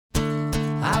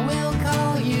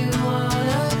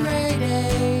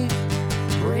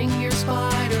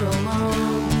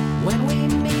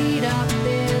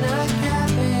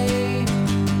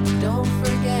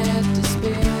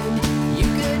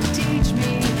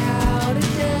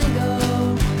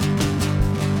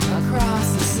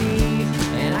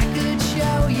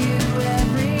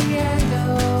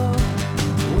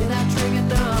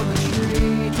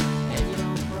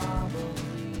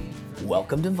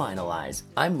Welcome to Vinylize.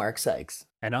 I'm Mark Sykes.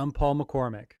 And I'm Paul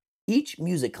McCormick. Each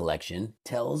music collection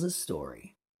tells a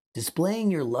story. Displaying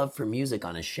your love for music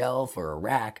on a shelf or a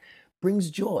rack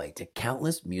brings joy to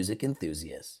countless music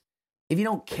enthusiasts. If you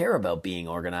don't care about being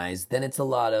organized, then it's a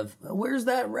lot of, where's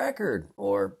that record?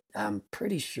 Or, I'm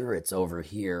pretty sure it's over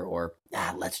here. Or,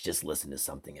 let's just listen to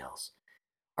something else.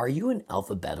 Are you an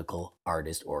alphabetical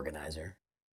artist organizer?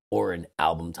 Or an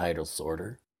album title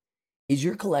sorter? Is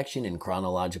your collection in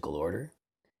chronological order?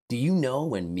 Do you know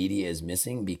when media is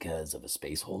missing because of a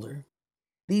space holder?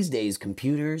 These days,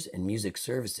 computers and music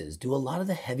services do a lot of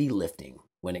the heavy lifting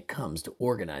when it comes to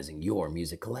organizing your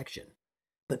music collection.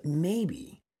 But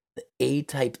maybe the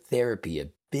A-type therapy of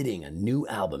fitting a new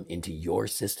album into your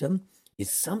system is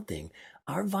something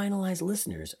our Vinylize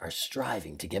listeners are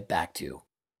striving to get back to.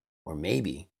 Or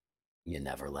maybe you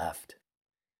never left.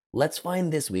 Let's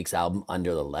find this week's album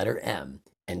under the letter M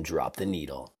and drop the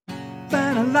needle.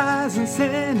 Finalize and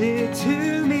send it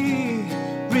to me.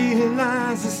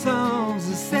 Realize the songs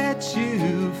will set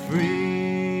you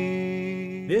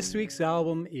free. This week's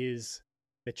album is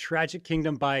The Tragic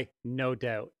Kingdom by No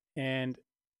Doubt. And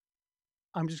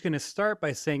I'm just going to start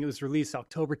by saying it was released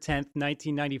October 10th,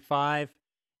 1995.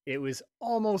 It was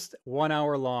almost 1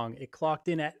 hour long. It clocked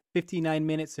in at 59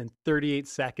 minutes and 38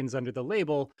 seconds under the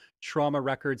label Trauma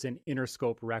Records and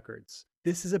Interscope Records.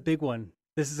 This is a big one.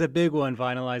 This is a big one,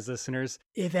 Vinylize listeners.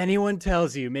 If anyone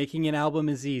tells you making an album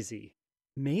is easy,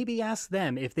 maybe ask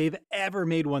them if they've ever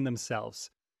made one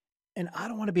themselves. And I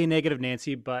don't want to be a negative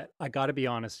Nancy, but I got to be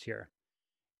honest here.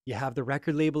 You have the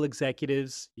record label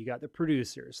executives, you got the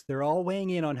producers. They're all weighing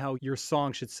in on how your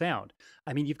song should sound.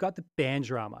 I mean, you've got the band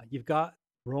drama, you've got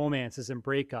romances and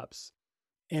breakups,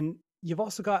 and you've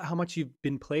also got how much you've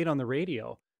been played on the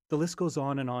radio. The list goes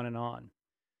on and on and on.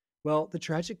 Well, The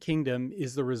Tragic Kingdom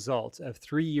is the result of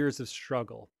 3 years of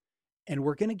struggle. And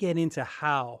we're going to get into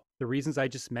how the reasons I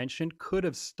just mentioned could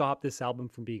have stopped this album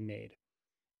from being made.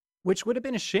 Which would have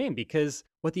been a shame because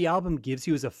what the album gives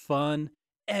you is a fun,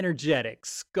 energetic,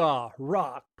 ska,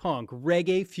 rock, punk,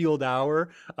 reggae-fueled hour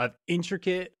of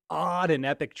intricate, odd, and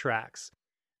epic tracks.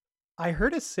 I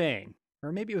heard a saying,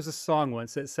 or maybe it was a song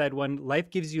once that said, when life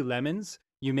gives you lemons,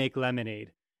 you make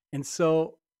lemonade. And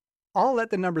so I'll let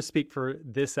the numbers speak for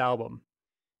this album.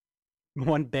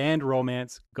 One band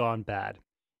romance gone bad.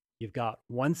 You've got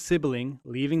one sibling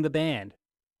leaving the band.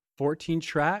 14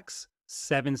 tracks,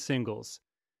 7 singles.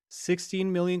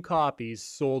 16 million copies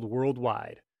sold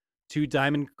worldwide. 2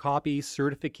 diamond copy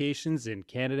certifications in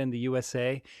Canada and the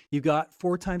USA. You got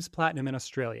 4 times platinum in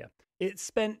Australia. It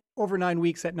spent over 9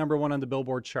 weeks at #1 on the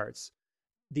Billboard charts.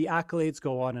 The accolades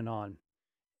go on.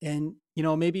 And, you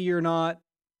know, maybe you're not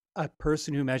a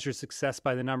person who measures success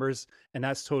by the numbers, and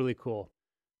that's totally cool.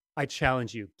 I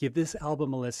challenge you, give this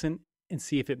album a listen and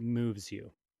see if it moves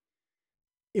you.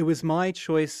 It was my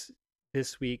choice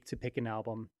this week to pick an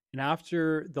album. And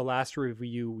after the last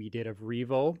review we did of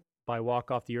Revo by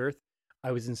Walk Off the Earth,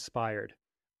 I was inspired.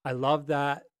 I love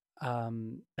that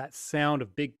sound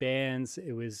of big bands.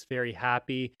 It was very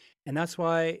happy. And that's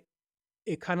why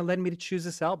it kind of led me to choose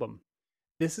this album.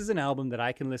 This is an album that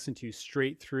I can listen to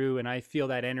straight through, and I feel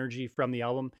that energy from the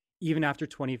album even after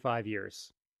 25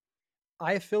 years.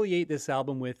 I affiliate this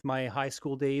album with my high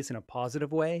school days in a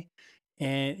positive way,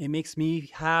 and it makes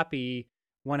me happy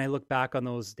when I look back on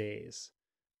those days.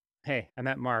 Hey, I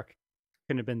met Mark.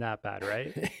 Couldn't have been that bad,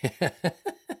 right?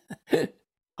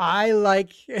 I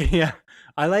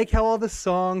like how all the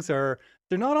songs they're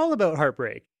not all about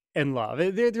heartbreak and love.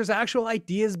 There's actual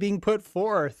ideas being put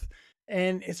forth,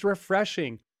 and it's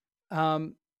refreshing.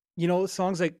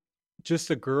 Songs like Just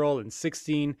a Girl and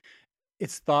 16,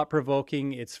 it's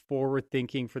thought-provoking, it's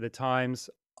forward-thinking for the times.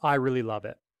 I really love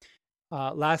it.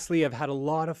 Lastly, I've had a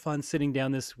lot of fun sitting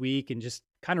down this week and just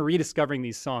kind of rediscovering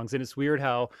these songs. And it's weird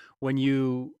how when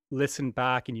you listen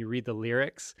back and you read the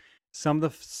lyrics, some of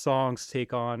the songs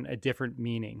take on a different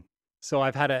meaning. So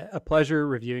I've had a pleasure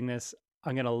reviewing this.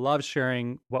 I'm going to love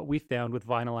sharing what we found with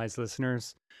Vinylize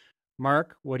listeners.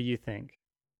 Mark, what do you think?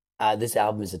 This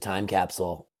album is a time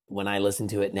capsule. When I listen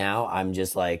to it now, I'm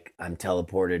just like, I'm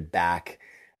teleported back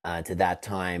to that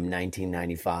time,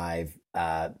 1995,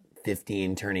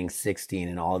 15 turning 16,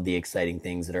 and all of the exciting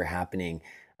things that are happening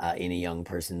in a young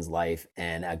person's life.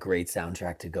 And a great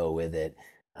soundtrack to go with it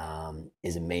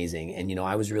is amazing. And,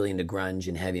 I was really into grunge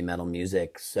and heavy metal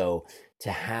music. So to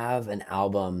have an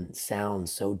album sound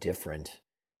so different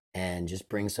and just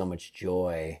bring so much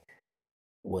joy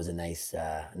was a nice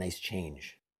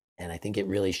change. And I think it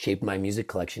really shaped my music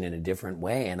collection in a different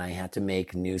way. And I had to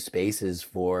make new spaces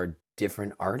for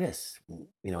different artists,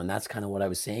 and that's kind of what I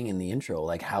was saying in the intro.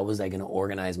 Like, how was I going to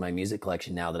organize my music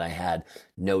collection now that I had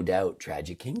No Doubt,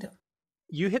 Tragic Kingdom?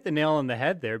 You hit the nail on the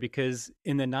head there, because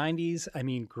in the 90s, I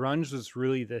mean, grunge was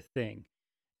really the thing.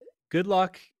 Good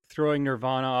luck throwing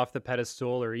Nirvana off the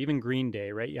pedestal, or even Green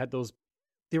Day, right? You had those,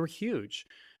 they were huge.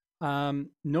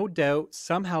 No Doubt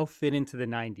somehow fit into the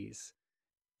 90s.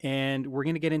 And we're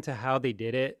going to get into how they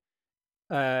did it.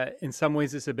 In some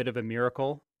ways, it's a bit of a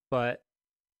miracle, but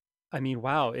I mean,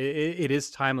 wow, it is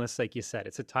timeless, like you said.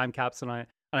 It's a time capsule, and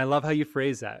I love how you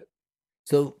phrase that.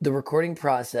 So the recording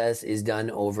process is done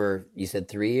over, you said,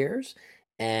 3 years.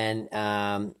 And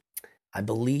I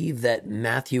believe that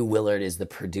Matthew Willard is the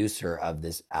producer of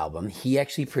this album. He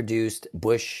actually produced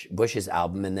Bush's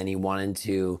album, and then he wanted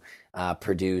to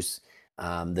produce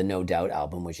the No Doubt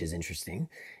album, which is interesting.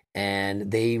 And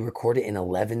they recorded in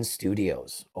 11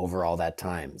 studios over all that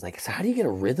time. It's like, so how do you get a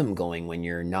rhythm going when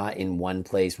you're not in one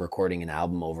place recording an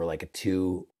album over like a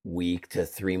 2 week to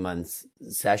 3 months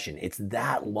session? It's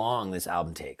that long this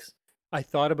album takes. I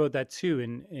thought about that too.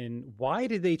 And why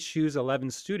did they choose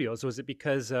 11 studios? Was it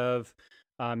because of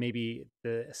maybe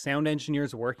the sound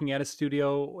engineers working at a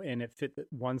studio and it fit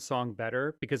one song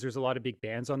better? Because there's a lot of big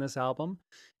bands on this album.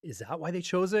 Is that why they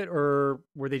chose it? Or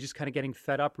were they just kind of getting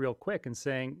fed up real quick and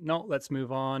saying, no, let's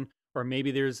move on? Or maybe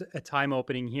there's a time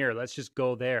opening here. Let's just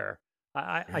go there.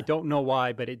 I don't know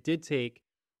why, but it did take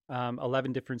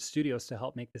 11 different studios to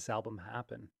help make this album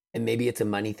happen. And maybe it's a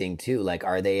money thing too. Like,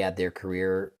 are they at their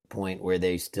career point where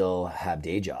they still have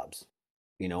day jobs?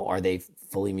 Are they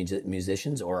fully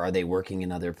musicians, or are they working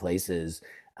in other places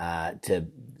to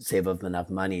save up enough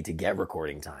money to get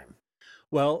recording time?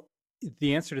 Well,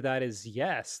 the answer to that is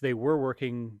yes. They were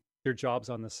working their jobs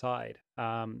on the side.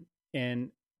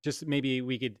 And just maybe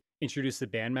we could introduce the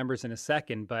band members in a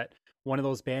second, but one of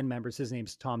those band members, his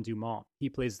name's Tom Dumont. He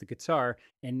plays the guitar.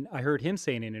 And I heard him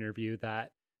say in an interview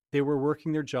that they were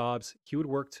working their jobs. He would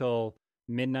work till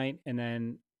midnight and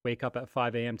then wake up at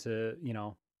 5 a.m. to,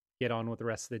 get on with the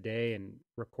rest of the day and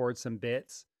record some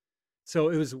bits. So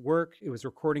it was work, it was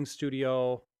recording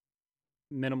studio,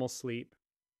 minimal sleep,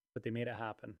 but they made it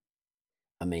happen.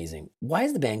 Amazing. Why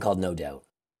is the band called No Doubt?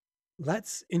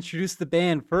 Let's introduce the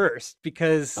band first,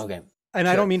 because okay. And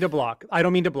Sure. I don't mean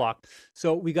to block.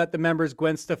 So we got the members,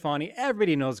 Gwen Stefani.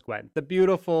 Everybody knows Gwen, the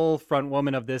beautiful front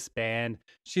woman of this band.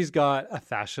 She's got a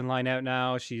fashion line out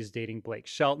now. She's dating Blake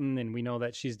Shelton, and we know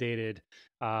that she's dated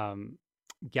Gavin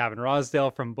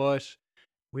Rossdale from Bush.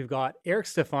 We've got Eric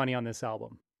Stefani on this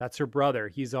album. That's her brother.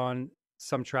 He's on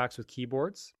some tracks with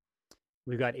keyboards.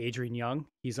 We've got Adrian Young.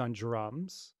 He's on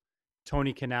drums.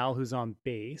 Tony Kanal, who's on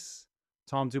bass.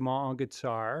 Tom Dumont on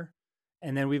guitar.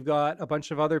 And then we've got a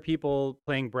bunch of other people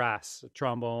playing brass,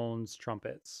 trombones,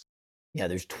 trumpets. Yeah,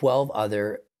 there's 12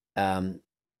 other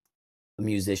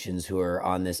musicians who are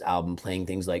on this album playing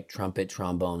things like trumpet,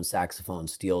 trombone, saxophone,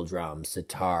 steel drums,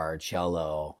 sitar,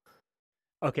 cello.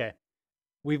 Okay,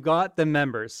 we've got the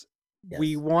members. Yes.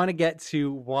 We want to get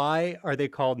to why are they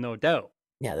called No Doubt?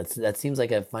 Yeah, that seems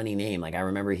like a funny name. Like, I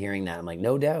remember hearing that. I'm like,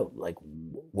 No Doubt. Like,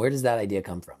 where does that idea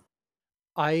come from?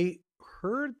 I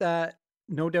heard that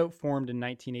No Doubt formed in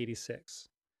 1986,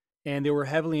 and they were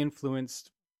heavily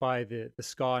influenced by the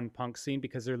ska and punk scene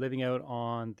because they're living out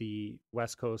on the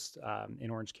West Coast in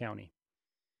Orange County.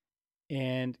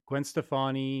 And Gwen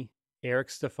Stefani, Eric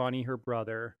Stefani, her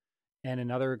brother, and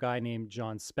another guy named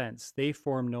John Spence, they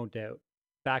formed No Doubt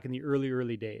back in the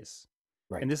early days.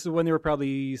 Right. And this is when they were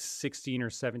probably 16 or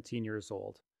 17 years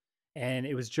old. And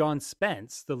it was John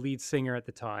Spence, the lead singer at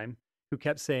the time, who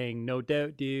kept saying, "No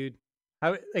doubt, dude."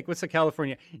 How, like, what's the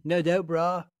California? No doubt,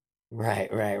 brah.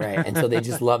 Right. And so they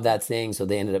just love that saying, so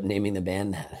they ended up naming the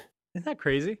band that. Isn't that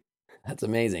crazy? That's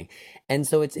amazing. And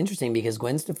so it's interesting because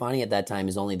Gwen Stefani at that time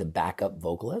is only the backup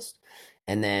vocalist.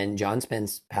 And then John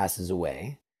Spence passes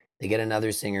away. They get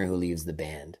another singer who leaves the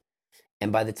band.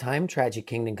 And by the time Tragic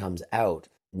Kingdom comes out,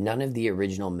 none of the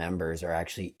original members are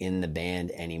actually in the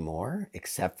band anymore,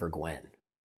 except for Gwen.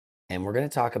 And we're going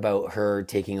to talk about her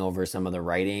taking over some of the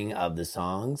writing of the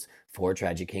songs for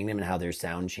Tragic Kingdom and how their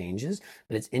sound changes.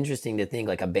 But it's interesting to think,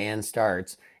 like, a band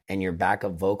starts and your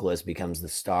backup vocalist becomes the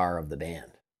star of the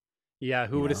band. Yeah,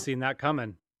 who would have seen that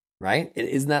coming? Right?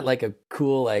 Isn't that like a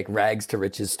cool, like, rags to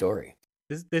riches story?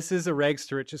 This is a rags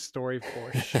to riches story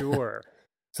for sure.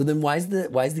 So then why is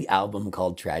the album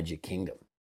called Tragic Kingdom?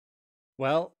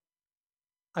 Well,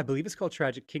 I believe it's called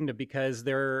Tragic Kingdom because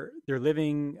they're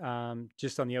living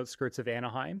just on the outskirts of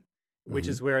Anaheim, which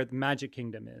is where the Magic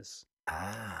Kingdom is.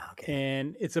 Ah, okay.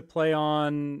 And it's a play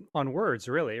on words,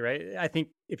 really, right? I think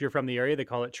if you're from the area, they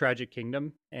call it Tragic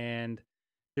Kingdom, and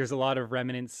there's a lot of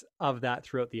remnants of that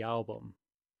throughout the album.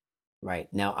 Right.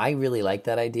 Now, I really like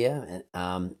that idea,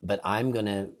 but I'm going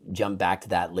to jump back to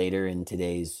that later in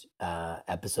today's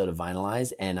episode of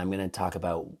Vinylize, and I'm going to talk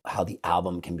about how the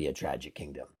album can be a tragic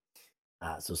kingdom.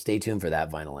 So stay tuned for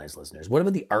that, Vinylize listeners. What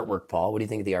about the artwork, Paul? What do you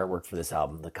think of the artwork for this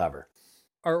album, the cover?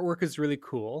 Artwork is really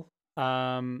cool.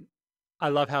 I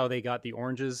love how they got the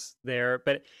oranges there,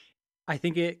 but I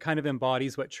think it kind of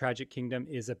embodies what Tragic Kingdom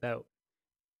is about.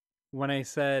 When I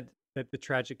said that the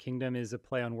Tragic Kingdom is a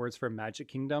play on words for Magic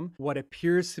Kingdom, what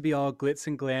appears to be all glitz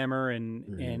and glamour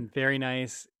and very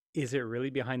nice, is it really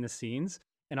behind the scenes?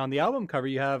 And on the album cover,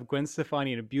 you have Gwen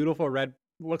Stefani in a beautiful red,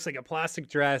 looks like a plastic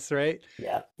dress, right?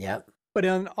 Yeah, yeah. But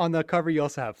on the cover, you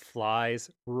also have flies,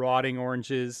 rotting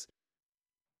oranges,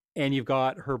 and you've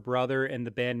got her brother and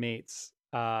the bandmates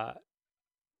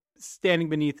standing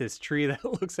beneath this tree that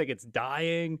looks like it's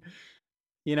dying.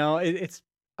 You know, it's.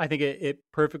 I think it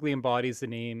perfectly embodies the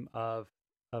name of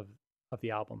the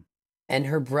album. And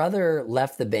her brother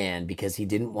left the band because he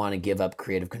didn't want to give up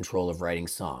creative control of writing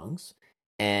songs.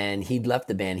 And he'd left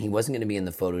the band. He wasn't going to be in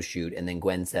the photo shoot. And then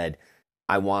Gwen said,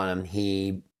 I want him.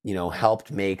 He, helped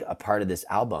make a part of this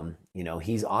album.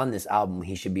 He's on this album.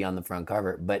 He should be on the front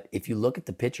cover. But if you look at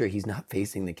the picture, he's not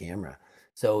facing the camera.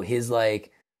 So his I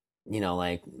don't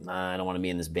want to be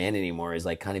in this band anymore is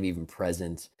kind of even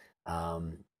present,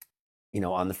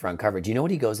 on the front cover. Do you know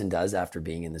what he goes and does after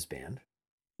being in this band?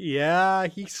 Yeah,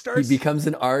 he becomes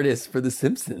an artist for The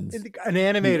Simpsons. An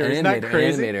animator. Isn't that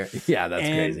crazy? Animator. Yeah, that's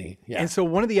crazy. Yeah. And so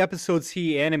one of the episodes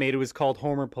he animated was called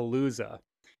Homer Palooza.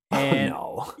 And,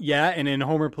 no. Yeah, and in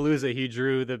Homer Palooza, he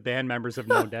drew the band members of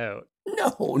No Doubt.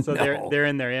 So they're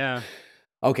in there, yeah.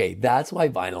 Okay, that's why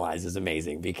Vinylize is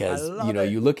amazing because,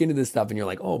 you look into this stuff and you're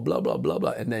like, oh, blah, blah, blah,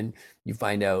 blah. And then you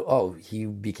find out, oh, he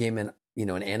became an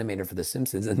animator for The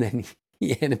Simpsons, and then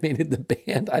he animated the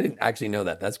band. I didn't actually know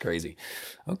that. That's crazy.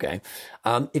 Okay.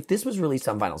 If this was released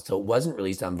on vinyl, so it wasn't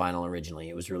released on vinyl originally,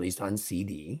 it was released on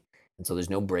CD. And so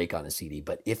there's no break on a CD.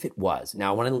 But if it was,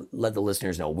 now I want to let the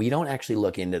listeners know, we don't actually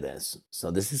look into this. So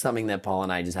this is something that Paul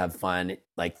and I just have fun,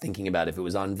 thinking about if it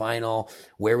was on vinyl,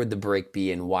 where would the break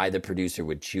be and why the producer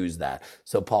would choose that.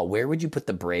 So Paul, where would you put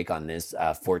the break on this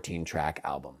 14-track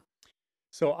album?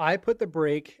 So I put the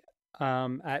break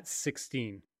at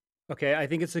 16. Okay, I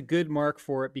think it's a good mark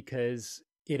for it because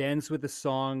it ends with a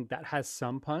song that has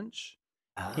some punch.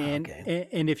 And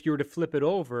if you were to flip it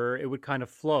over, it would kind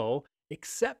of flow,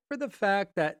 except for the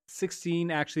fact that 16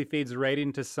 actually fades right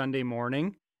into Sunday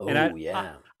Morning.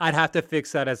 I'd have to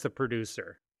fix that as the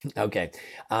producer. Okay.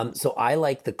 So I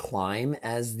like The Climb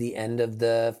as the end of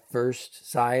the first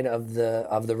side of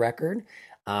the record.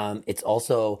 It's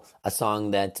also a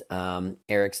song that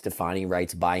Eric Stefani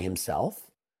writes by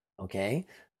himself. Okay.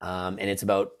 And it's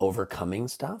about overcoming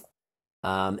stuff.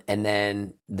 And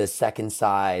then the second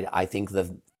side, I think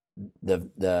the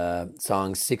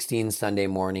songs 16, Sunday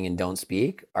Morning, and Don't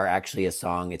Speak are actually a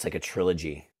song. It's like a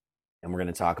trilogy. And we're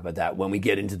going to talk about that when we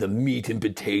get into the meat and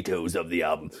potatoes of the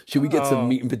album. Should we get some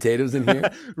meat and potatoes in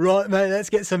here? Right, mate,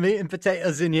 let's get some meat and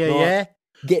potatoes in here, yeah?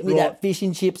 Get me that fish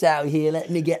and chips out here.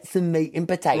 Let me get some meat and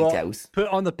potatoes. Put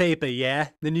on the paper, yeah?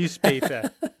 The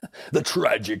newspaper. The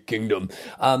Tragic Kingdom.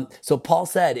 So Paul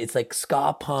said it's like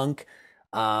ska punk.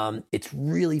 It's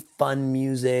really fun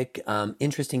music,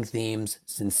 interesting themes,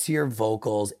 sincere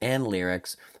vocals and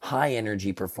lyrics, high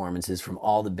energy performances from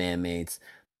all the bandmates.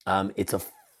 It's a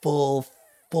full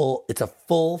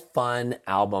fun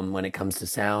album when it comes to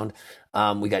sound.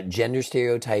 We got gender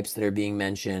stereotypes that are being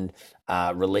mentioned,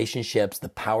 relationships, the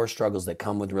power struggles that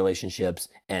come with relationships,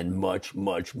 and much,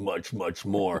 much, much, much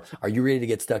more. Are you ready to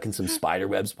get stuck in some spider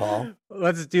webs, Paul?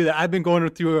 Let's do that. I've been going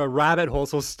through a rabbit hole,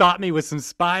 so stop me with some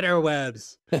spider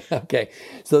webs. Okay.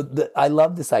 So I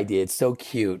love this idea. It's so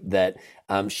cute that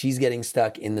she's getting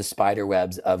stuck in the spider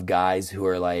webs of guys who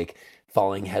are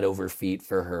falling head over feet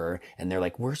for her, and they're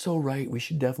like, we're so right, we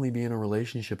should definitely be in a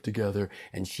relationship together,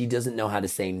 and she doesn't know how to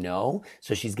say no,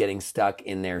 so she's getting stuck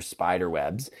in their spider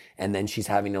webs, and then she's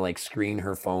having to screen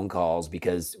her phone calls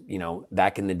because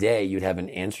back in the day you'd have an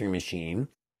answering machine,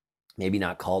 maybe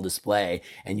not call display,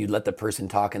 and you'd let the person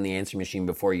talk in the answering machine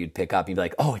before you'd pick up. You'd be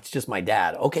like, oh, it's just my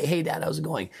dad. Okay, hey dad, how's it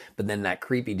going? But then that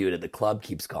creepy dude at the club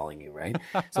keeps calling you, right?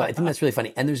 So I think that's really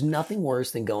funny, and there's nothing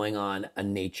worse than going on a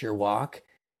nature walk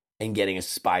and getting a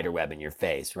spider web in your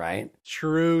face, right?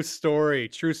 True story.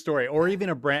 Or even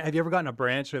a branch. Have you ever gotten a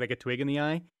branch or a twig in the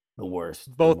eye? The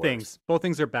worst. Both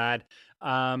things are bad.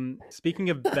 Speaking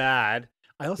of bad,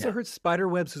 I also heard spider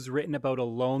webs was written about a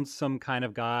lonesome kind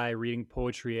of guy reading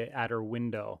poetry at her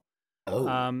window. Oh.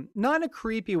 Not in a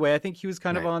creepy way. I think he was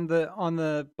kind of on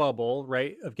the bubble,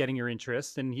 right, of getting your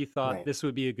interest, and he thought this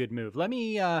would be a good move. Let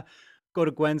me go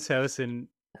to Gwen's house and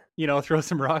throw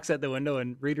some rocks at the window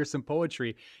and read her some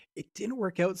poetry. It didn't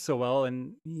work out so well,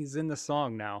 and he's in the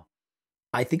song now.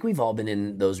 I think we've all been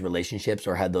in those relationships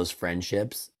or had those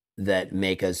friendships that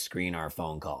make us screen our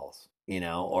phone calls,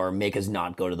 or make us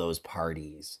not go to those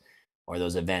parties or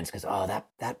those events because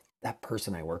that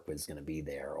person I work with is going to be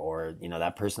there, or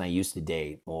that person I used to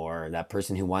date, or that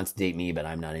person who wants to date me but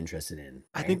I'm not interested in.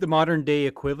 I Right? think the modern day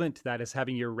equivalent to that is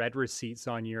having your read receipts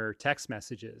on your text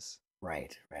messages.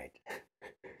 Right.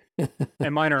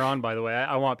 And mine are on, by the way.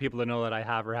 I want people to know that I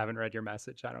have or haven't read your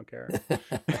message. I don't care.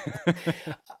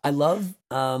 I love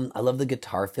the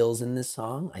guitar fills in this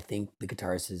song. I think the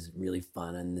guitarist is really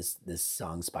fun on this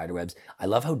song, Spiderwebs. I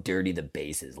love how dirty the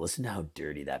bass is. Listen to how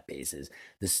dirty that bass is.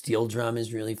 The steel drum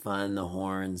is really fun, the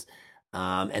horns.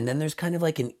 And then there's kind of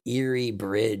like an eerie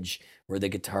bridge where the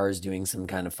guitar is doing some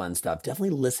kind of fun stuff.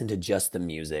 Definitely listen to just the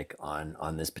music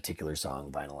on this particular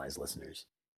song, Vinylized listeners.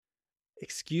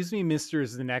 Excuse Me, Mister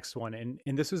is the next one.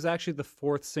 And this was actually the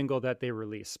fourth single that they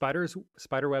released.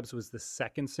 Spiderwebs was the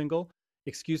second single.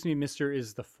 Excuse Me, Mister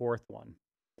is the fourth one.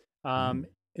 And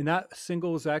that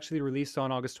single was actually released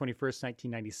on August 21st,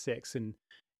 1996. And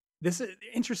this is an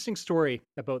interesting story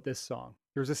about this song.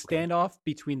 There was a standoff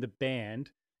between the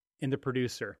band and the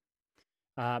producer,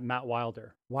 Matt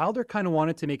Wilder. Wilder kind of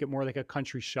wanted to make it more like a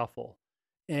country shuffle.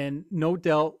 And No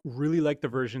Doubt really liked the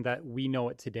version that we know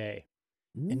it today.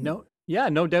 And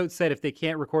No Doubt said if they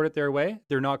can't record it their way,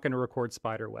 they're not going to record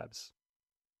Spiderwebs.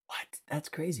 What? That's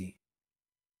crazy.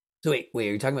 So wait, are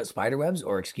you talking about Spiderwebs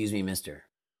or Excuse Me, Mister?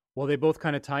 Well, they both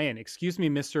kind of tie in. Excuse Me,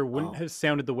 Mister wouldn't have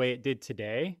sounded the way it did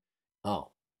today.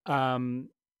 Oh. Um,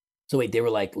 So wait, they were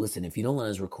like, listen, if you don't let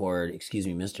us record Excuse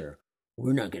Me, Mister,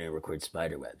 we're not going to record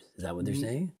Spiderwebs. Is that what they're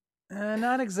saying?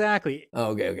 Not exactly.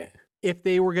 Oh, okay. If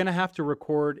they were going to have to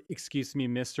record Excuse Me,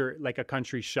 Mister, like a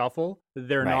country shuffle,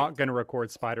 they're not going to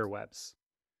record Spiderwebs.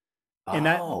 And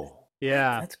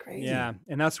that's crazy. Yeah.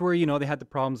 And that's where, they had the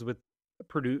problems with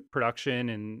production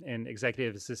and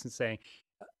executive assistants saying,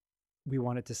 we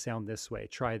want it to sound this way.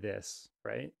 Try this.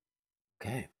 Right.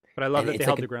 Okay. But I love that they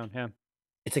held the ground. Yeah.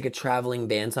 It's like a traveling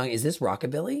band song. Is this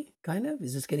rockabilly kind of?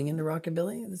 Is this getting into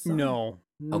rockabilly? No.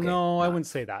 Okay. No, I wouldn't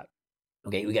say that.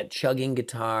 Okay. We got chugging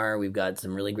guitar. We've got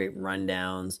some really great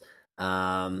rundowns.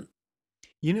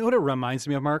 You know what it reminds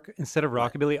me of, Mark? Instead of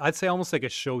rockabilly, I'd say almost like a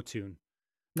show tune.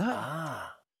 I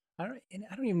don't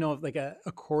even know if like a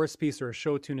chorus piece or a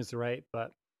show tune is right,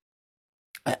 but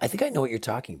I think I know what you're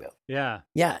talking about. Yeah.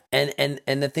 And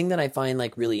the thing that I find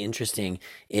like really interesting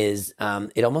is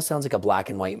it almost sounds like a black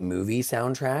and white movie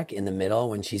soundtrack in the middle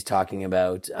when she's talking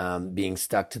about being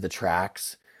stuck to the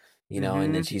tracks,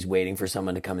 and then she's waiting for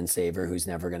someone to come and save her who's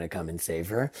never going to come and save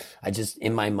her.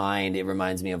 In my mind, it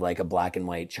reminds me of like a black and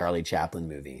white Charlie Chaplin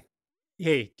movie.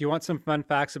 Hey, do you want some fun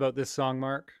facts about this song,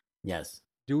 Mark? Yes.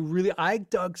 I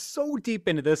dug so deep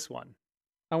into this one.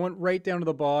 I went right down to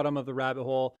the bottom of the rabbit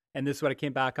hole, and this is what I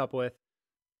came back up with.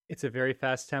 It's a very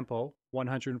fast tempo,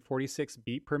 146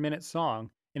 beat per minute song,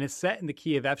 and it's set in the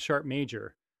key of F sharp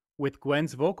major, with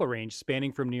Gwen's vocal range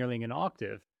spanning from nearly an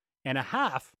octave and a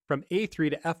half from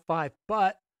A3 to F5.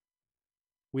 But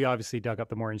we obviously dug up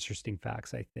the more interesting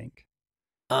facts, I think.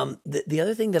 The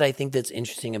other thing that I think that's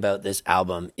interesting about this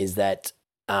album is that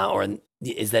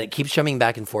it keeps jumping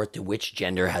back and forth to which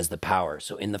gender has the power.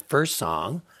 So in the first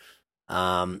song,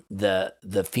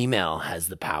 the female has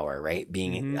the power, right?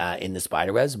 Being in the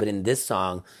Spiderwebs, but in this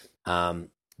song, the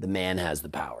man has the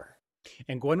power.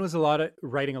 And Gwen was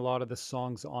writing a lot of the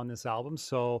songs on this album,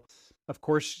 so of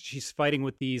course she's fighting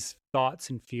with these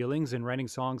thoughts and feelings and writing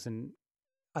songs, and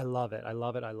I love it.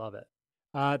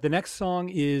 The next song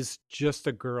is Just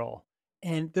a Girl,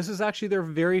 and this is actually their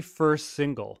very first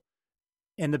single.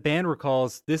 And the band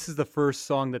recalls this is the first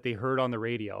song that they heard on the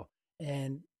radio.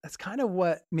 And that's kind of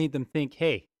what made them think,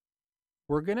 hey,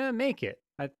 we're going to make it.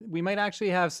 We might actually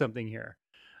have something here.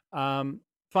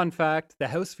 Fun fact, the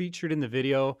house featured in the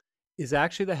video is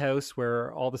actually the house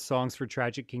where all the songs for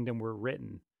Tragic Kingdom were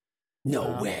written.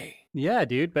 No way. Yeah,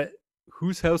 dude. But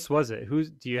whose house was it?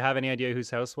 Do you have any idea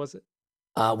whose house was it?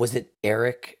 Was it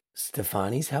Eric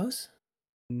Stefani's house?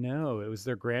 No, it was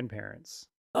their grandparents.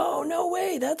 Oh, no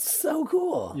way. That's so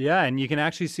cool. Yeah, and you can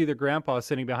actually see their grandpa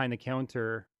sitting behind the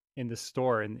counter in the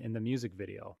store in the music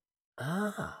video.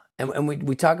 And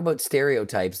we talk about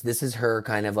stereotypes. This is her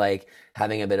kind of like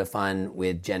having a bit of fun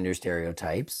with gender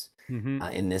stereotypes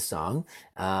in this song.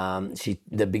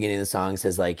 The beginning of the song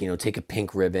says like, take a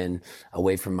pink ribbon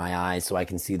away from my eyes so I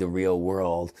can see the real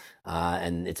world.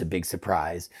 And it's a big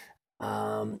surprise.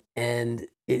 And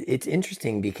it's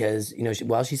interesting because,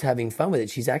 while she's having fun with it,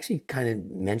 she's actually kind of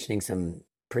mentioning some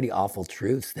pretty awful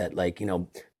truths that like,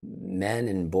 men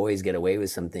and boys get away with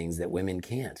some things that women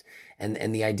can't.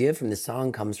 And the idea from the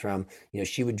song comes from,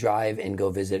 she would drive and go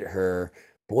visit her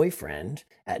boyfriend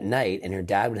at night, and her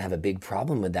dad would have a big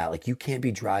problem with that. Like, you can't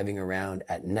be driving around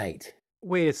at night.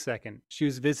 Wait a second. She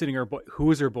was visiting her boy. Who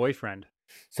was her boyfriend?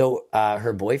 So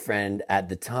her boyfriend at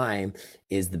the time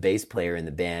is the bass player in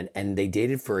the band, and they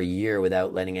dated for a year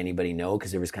without letting anybody know,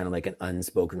 because there was kind of like an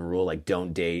unspoken rule, like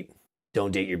don't date your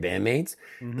bandmates.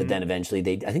 But Hmm. then eventually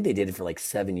I think they dated for like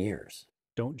 7 years.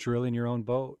 Don't drill in your own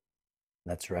boat.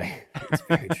 That's right. It's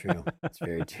very true. It's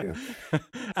very true.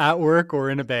 At work or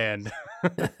in a band.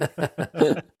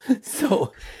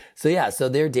 so so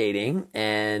they're dating,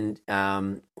 and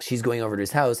she's going over to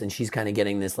his house, and she's kind of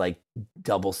getting this like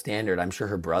double standard. I'm sure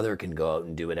her brother can go out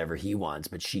and do whatever he wants,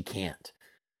 but she can't,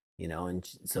 and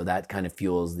so that kind of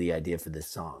fuels the idea for this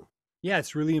song. Yeah,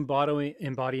 it's really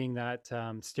embodying that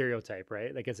stereotype,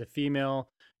 right? Like as a female,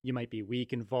 you might be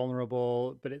weak and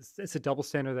vulnerable, but it's a double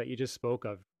standard that you just spoke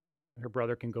of. Her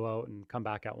brother can go out and come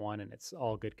back at one, and it's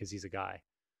all good because he's a guy.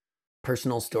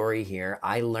 Personal story here.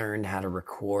 I learned how to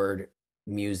record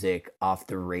music off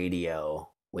the radio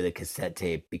with a cassette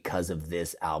tape because of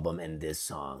this album and this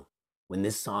song. When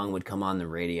this song would come on the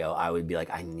radio, I would be like,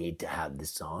 I need to have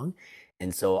this song.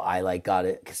 And so I like got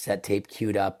a cassette tape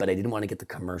queued up, but I didn't want to get the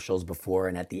commercials before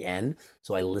and at the end.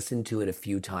 So I listened to it a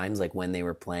few times, like when they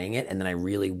were playing it. And then I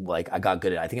really I got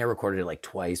good at it. I think I recorded it like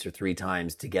twice or three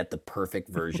times to get the perfect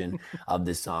version of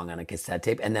this song on a cassette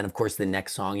tape. And then, of course, the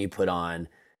next song you put on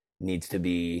needs to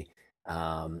be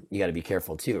you got to be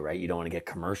careful too, right? You don't want to get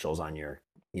commercials on your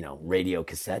radio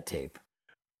cassette tape.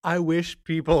 I wish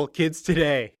kids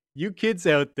today, you kids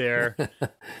out there,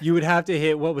 you would have to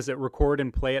hit, what was it, record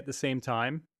and play at the same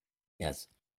time? Yes.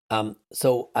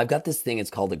 So I've got this thing, it's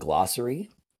called a glossary,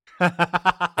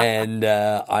 and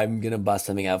I'm gonna bust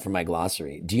something out from my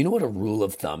glossary. Do you know what a rule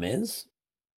of thumb is?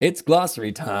 It's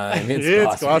glossary time. It's It's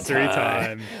glossary glossary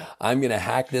time. time. I'm going to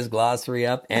hack this glossary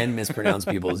up and mispronounce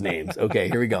people's names. Okay,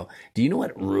 here we go. Do you know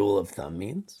what rule of thumb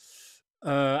means?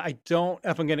 I don't,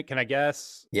 if I'm gonna, can I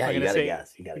guess? Yeah, I'm you gonna got to say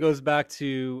guess. You got it to guess. goes back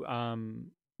to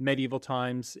medieval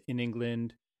times in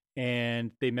England, and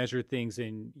they measured things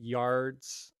in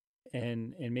yards,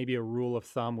 and maybe a rule of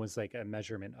thumb was like a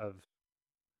measurement of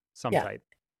some Yeah. type.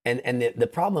 And the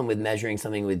problem with measuring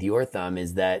something with your thumb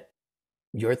is that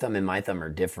your thumb and my thumb are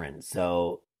different.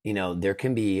 So, there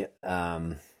can be,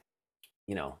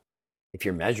 you know, if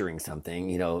you're measuring something,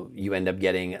 you end up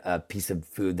getting a piece of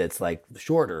food that's like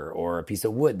shorter, or a piece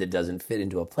of wood that doesn't fit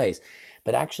into a place.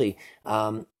 But actually,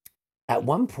 at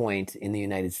one point in the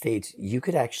United States, you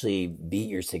could actually beat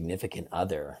your significant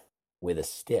other with a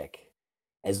stick,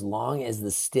 as long as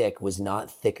the stick was not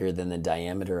thicker than the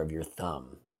diameter of your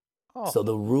thumb. Oh, So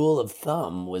the rule of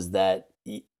thumb was that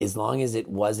as long as it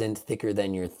wasn't thicker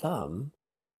than your thumb,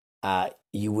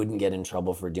 you wouldn't get in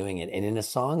trouble for doing it. And in a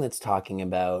song that's talking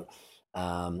about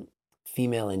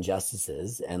female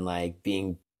injustices and like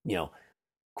being,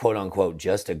 quote unquote,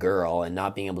 just a girl and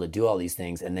not being able to do all these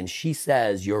things, and then she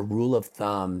says, "Your rule of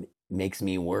thumb makes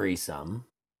me worrisome,"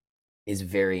 is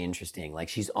very interesting. Like,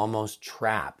 she's almost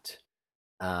trapped,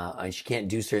 and she can't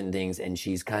do certain things, and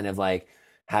she's kind of like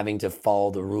having to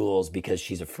follow the rules because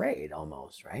she's afraid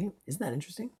almost, right? Isn't that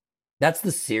interesting? That's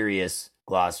the serious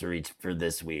glossary for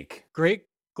this week. great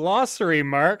glossary,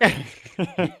 Mark.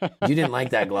 You didn't like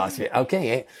that glossary.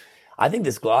 Okay. I think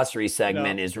this glossary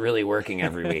segment No. is really working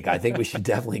every week. I think we should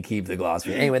definitely keep the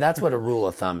glossary. Anyway, that's what a rule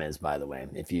of thumb is, by the way,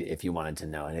 if you wanted to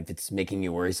know. And if it's making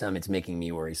you worrisome, it's making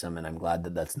me worrisome. And I'm glad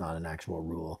that that's not an actual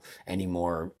rule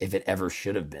anymore, if it ever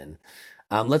should have been.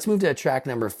 Let's move to track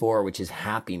number 4, which is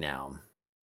Happy Now.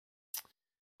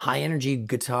 High energy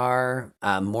guitar,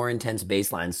 more intense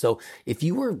bass lines. So if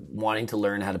you were wanting to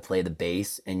learn how to play the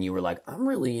bass and you were like, I'm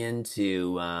really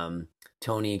into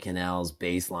Tony Cannell's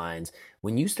bass lines,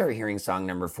 when you start hearing song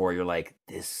number 4, you're like,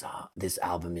 this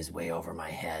album is way over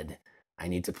my head. I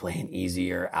need to play an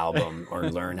easier album or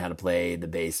learn how to play the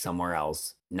bass somewhere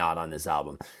else, not on this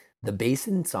album. The bass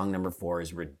in song number 4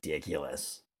 is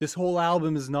ridiculous. This whole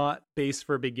album is not bass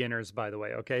for beginners, by the way.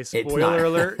 Okay, It's not. spoiler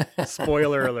alert.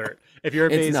 Spoiler alert. If you're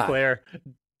a It's bass not. player,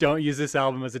 don't use this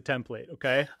album as a template.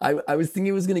 Okay. I was thinking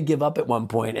it was going to give up at one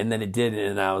point, and then it didn't,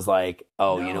 and I was like,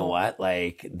 oh, you know No. what?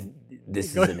 Like,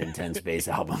 this is an intense bass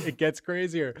album. It gets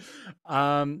crazier.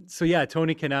 So yeah,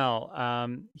 Tony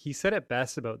Cannell, he said it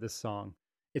best about this song.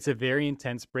 It's a very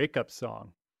intense breakup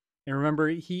song. And remember,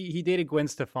 he dated Gwen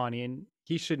Stefani, and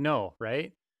he should know,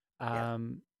 right? Yeah.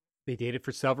 They dated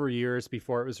for several years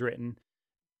before it was written.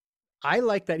 I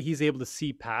like that he's able to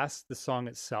see past the song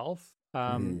itself.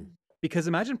 Mhm. Because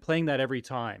imagine playing that every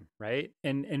time, right?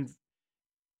 And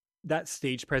that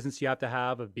stage presence you have to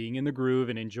have of being in the groove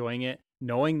and enjoying it,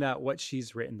 knowing that what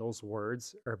she's written, those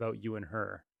words are about you and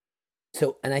her.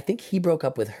 So, and I think he broke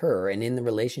up with her, and in the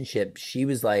relationship, she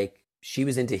was like, she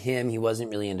was into him, he wasn't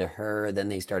really into her. Then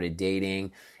they started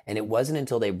dating, and it wasn't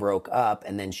until they broke up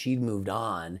and then she'd moved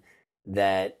on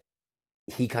that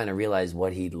he kind of realized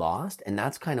what he'd lost. And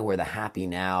that's kind of where the Happy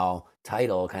Now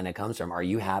title kind of comes from. Are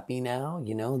you happy now?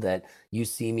 You know, that you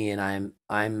see me and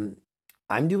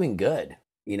I'm doing good.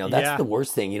 You know, that's Yeah. the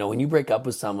worst thing. You know, when you break up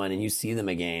with someone and you see them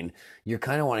again, you're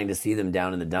kind of wanting to see them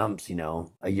down in the dumps, you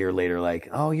know, a year later, like,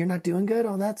 oh, you're not doing good.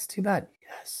 Oh, that's too bad.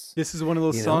 Yes. This is one of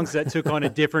those You know? songs that took on a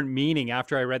different meaning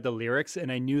after I read the lyrics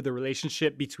and I knew the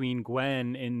relationship between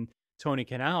Gwen and Tony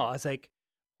Canal. I was like,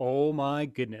 oh my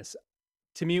goodness.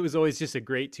 To me, it was always just a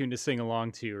great tune to sing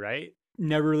along to, right?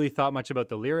 Never really thought much about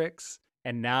the lyrics.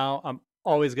 And now I'm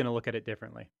always going to look at it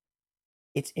differently.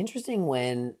 It's interesting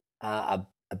when a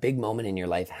big moment in your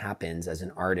life happens as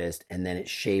an artist, and then it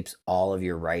shapes all of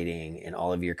your writing and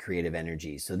all of your creative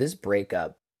energy. So this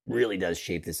breakup really does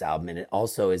shape this album. And it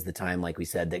also is the time, like we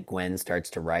said, that Gwen starts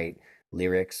to write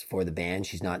lyrics for the band.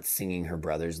 She's not singing her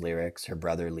brother's lyrics, her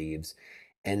brother leaves.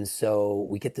 And so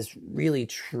we get this really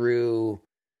true,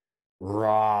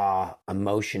 raw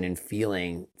emotion and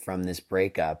feeling from this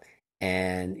breakup.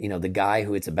 And, you know, the guy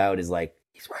who it's about is like,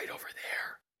 he's right over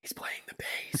there. He's playing the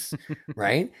bass,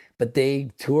 right? But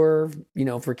they tour, you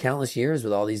know, for countless years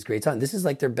with all these great songs. This is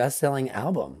like their best-selling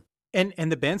album. And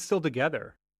the band's still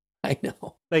together. I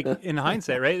know. Like in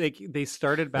hindsight, right? Like they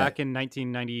started Yeah. back in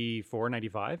 1994,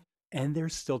 95, and they're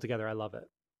still together. I love it.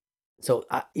 So,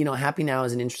 you know, Happy Now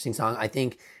is an interesting song. I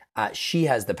think she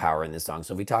has the power in this song.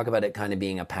 So if we talk about it kind of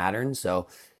being a pattern, so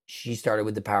she started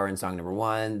with the power in song number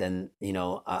 1, then, you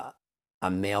know, a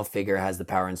male figure has the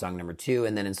power in song number 2,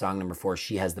 and then in song number 4,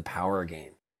 she has the power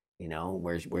again, you know,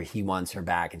 where he wants her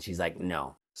back, and she's like,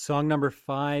 no. Song number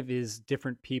 5 is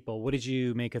Different People. What did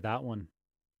you make of that one?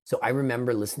 So I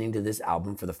remember listening to this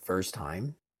album for the first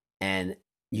time, and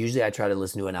usually I try to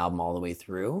listen to an album all the way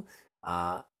through.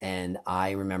 And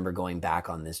I remember going back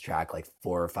on this track like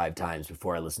 4 or 5 times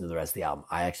before I listened to the rest of the album.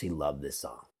 I actually love this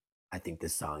song. I think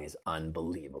this song is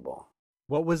unbelievable.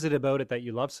 What was it about it that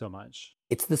you love so much?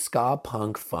 It's the ska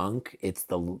punk funk. It's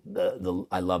the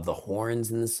I love the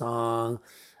horns in the song.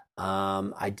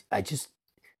 I just,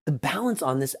 the balance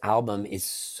on this album is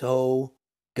so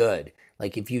good.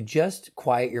 Like if you just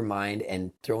quiet your mind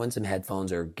and throw in some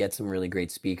headphones or get some really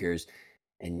great speakers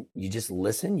and you just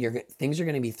listen, things are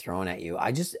going to be thrown at you.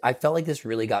 I felt like this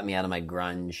really got me out of my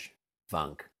grunge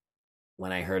funk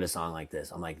when I heard a song like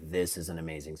this. I'm like, this is an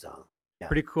amazing song. Yeah.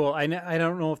 Pretty cool. I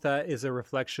don't know if that is a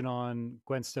reflection on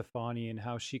Gwen Stefani and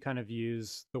how she kind of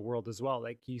views the world as well.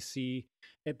 Like you see,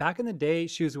 back in the day,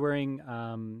 she was wearing,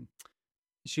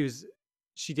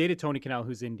 she dated Tony Canal,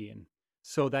 who's Indian.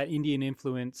 So that Indian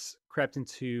influence crept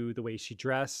into the way she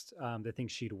dressed, the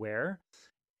things she'd wear.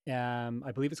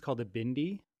 I believe it's called a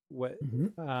bindi.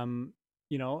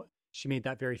 You know, she made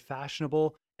that very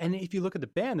fashionable. And if you look at the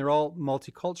band, they're all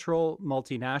multicultural,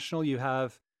 multinational. You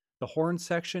have the horn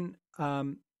section.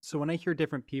 So when I hear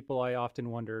Different People, I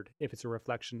often wondered if it's a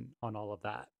reflection on all of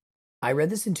that. I read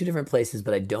this in 2 different places,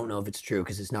 but I don't know if it's true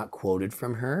because it's not quoted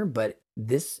from her. But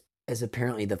this is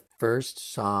apparently the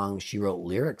first song she wrote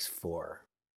lyrics for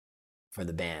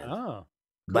the band. Oh,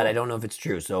 But I cool. don't know if it's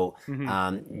true. So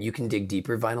you can dig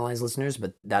deeper, Vinylized listeners,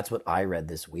 but that's what I read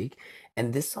this week.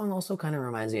 And this song also kind of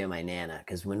reminds me of my Nana,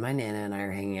 because when my Nana and I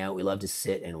are hanging out, we love to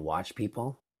sit and watch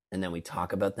people. And then we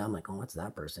talk about them like, oh, what's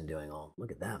that person doing? Oh, look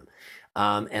at them.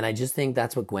 And I just think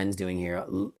that's what Gwen's doing here.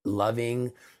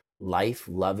 Loving life,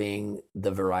 loving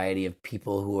the variety of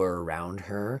people who are around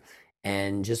her,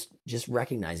 and just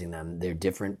recognizing them. They're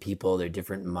different people, they're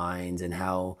different minds, and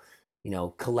how, you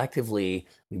know, collectively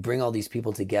we bring all these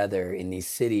people together in these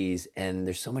cities, and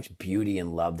there's so much beauty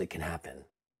and love that can happen.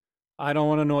 I don't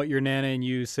want to know what your Nana and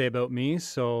you say about me.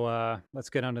 So let's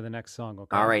get on to the next song.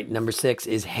 Okay. All right. Number 6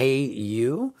 is Hey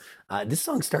You. This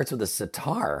song starts with a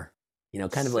sitar, you know,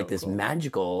 kind of So like this cool.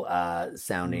 magical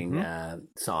sounding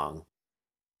song.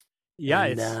 Yeah.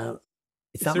 And,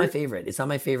 it's not my there- favorite. It's not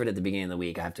my favorite at the beginning of the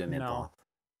week, I have to admit, No. Paul.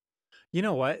 You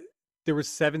know what? There were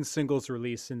 7 singles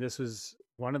released, and this was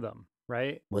one of them,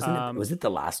 right? Was it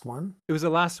the last one? It was the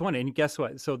last one. And guess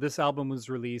what? So this album was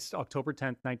released October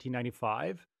 10th,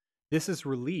 1995. This is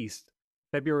released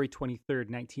February 23rd,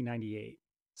 1998.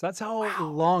 So that's how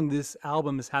long this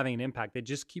album is having an impact. They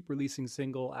just keep releasing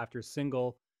single after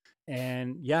single.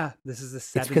 And yeah, this is the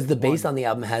It's because seventh the bass one. on the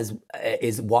album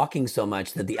is walking so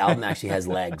much that the album actually has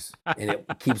legs and it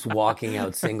keeps walking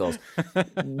out singles.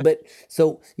 But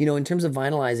so, in terms of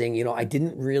vinylizing, I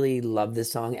didn't really love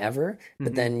this song ever.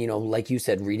 But Hmm. then, like you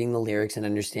said, reading the lyrics and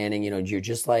understanding, you're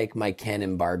just like my Ken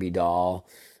and Barbie doll,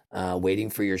 waiting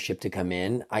for your ship to come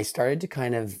in. I started to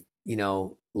kind of,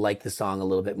 like the song a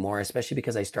little bit more, especially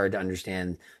because I started to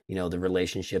understand, the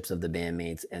relationships of the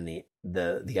bandmates and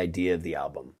the idea of the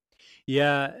album.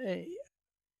 Yeah,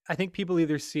 I think people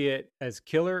either see it as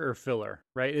killer or filler,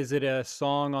 right? Is it a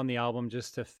song on the album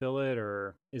just to fill it,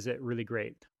 or is it really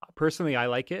great? Personally, I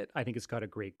like it. I think it's got a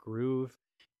great groove,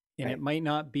 and it Right. might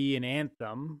not be an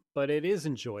anthem, but it is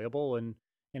enjoyable. And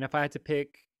if I had to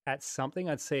pick at something,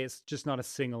 I'd say it's just not a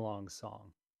sing along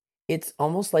song. It's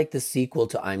almost like the sequel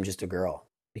to I'm Just a Girl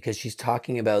because she's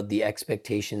talking about the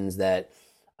expectations that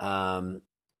um,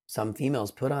 some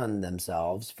females put on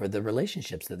themselves for the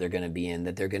relationships that they're going to be in,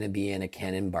 that they're going to be in a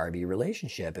Ken and Barbie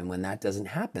relationship. And when that doesn't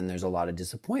happen, there's a lot of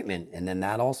disappointment. And then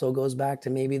that also goes back to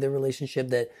maybe the relationship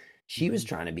that she was Hmm.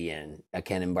 trying to be in, a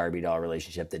Ken and Barbie doll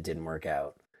relationship that didn't work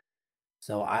out.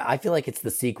 So I feel like it's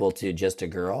the sequel to Just a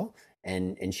Girl,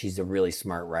 and she's a really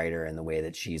smart writer in the way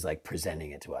that she's like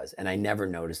presenting it to us. And I never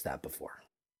noticed that before.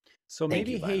 So Thank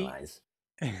maybe you, hey, Vinylized.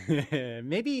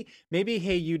 maybe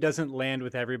Hey You doesn't land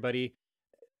with everybody.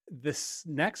 This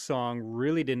next song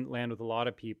really didn't land with a lot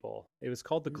of people. It was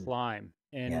called The Hmm. Climb.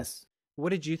 And Yes. what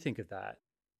did you think of that?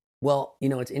 Well,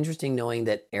 it's interesting knowing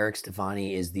that Eric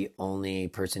Stefani is the only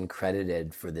person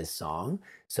credited for this song.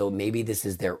 So maybe this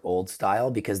is their old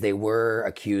style because they were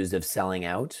accused of selling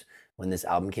out when this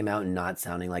album came out and not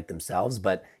sounding like themselves.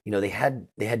 But they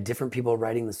had different people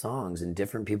writing the songs and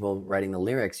different people writing the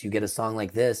lyrics. You get a song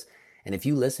like this, and if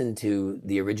you listen to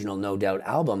the original No Doubt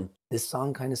album, this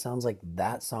song kind of sounds like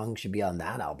that song should be on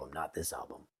that album, not this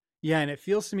album. Yeah, and it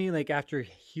feels to me like after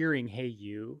hearing Hey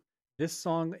You, this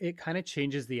song it kind of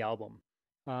changes the album.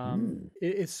 Hmm.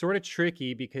 It's sort of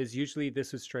tricky because usually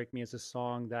this would strike me as a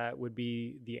song that would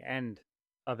be the end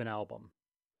of an album.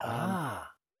 Um,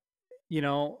 Ah. you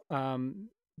know, um,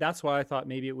 that's why I thought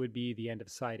maybe it would be the end of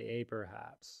side A,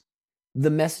 perhaps. The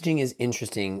messaging is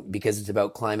interesting because it's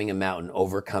about climbing a mountain,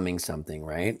 overcoming something,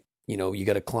 right? You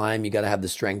got to climb, you got to have the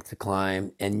strength to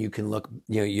climb, and you can look,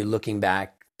 you're looking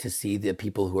back to see the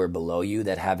people who are below you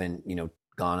that haven't,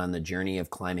 gone on the journey of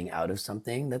climbing out of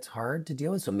something that's hard to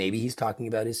deal with. So maybe he's talking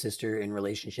about his sister in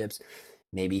relationships.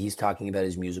 Maybe he's talking about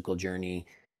his musical journey.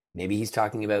 Maybe he's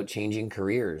talking about changing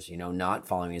careers, not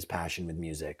following his passion with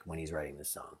music when he's writing this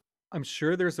song. I'm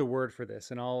sure there's a word for this,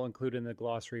 and I'll include it in the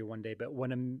glossary one day. But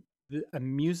when a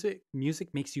music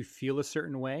makes you feel a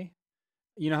certain way,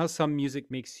 you know how some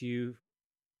music makes you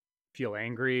feel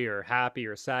angry or happy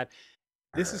or sad.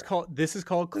 Err. This is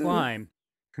called climb.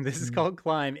 This is called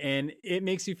climb, and it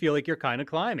makes you feel like you're kind of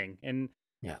climbing. And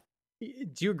Yeah.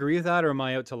 do you agree with that, or am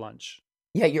I out to lunch?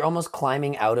 Yeah, you're almost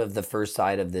climbing out of the first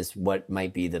side of this, what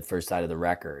might be the first side of the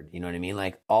record. You know what I mean?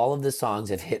 Like all of the songs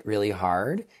have hit really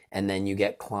hard, and then you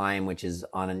get Climb, which is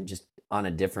just on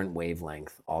a different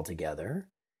wavelength altogether.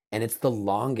 And it's the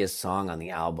longest song on the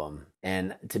album.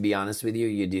 And to be honest with you,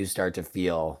 you do start to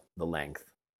feel the length.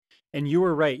 And you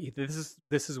were right.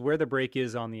 This is where the break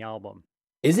is on the album.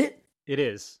 Is it? It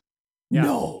is. Yeah.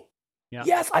 No. Yeah.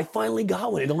 Yes, I finally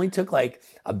got one. It only took like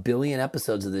a billion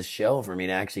episodes of this show for me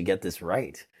to actually get this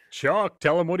right. Chuck,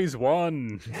 tell him what he's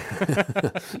won.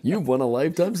 You've won a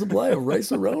lifetime supply of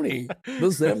rice-a-roni,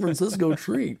 the San Francisco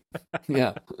treat.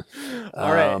 Yeah.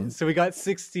 All right. Um, So we got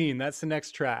 16. That's the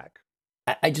next track.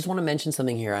 I just want to mention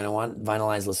something here, and I want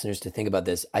Vinylized listeners to think about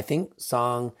this. I think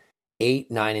song 8,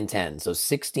 9, and 10, so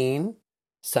 16,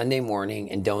 Sunday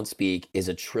Morning, and Don't Speak is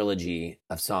a trilogy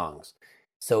of songs.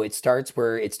 So it starts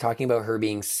where it's talking about her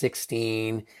being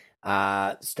 16,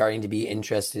 starting to be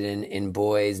interested in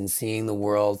boys and seeing the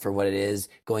world for what it is,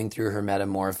 going through her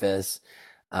metamorphosis.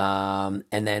 And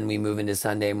then we move into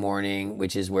Sunday Morning,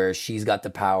 which is where she's got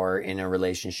the power in a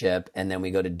relationship. And then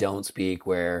we go to Don't Speak,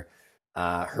 where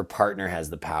her partner has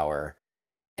the power.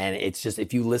 And it's just,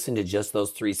 if you listen to just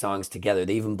those three songs together,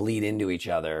 they even bleed into each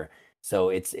other. So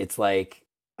it's like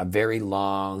a very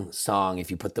long song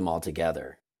if you put them all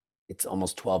together. It's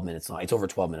almost 12 minutes long. It's over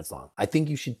 12 minutes long. I think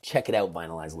you should check it out,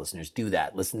 Vinylized listeners. Do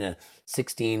that. Listen to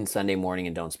 16, Sunday Morning,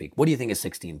 and Don't Speak. What do you think of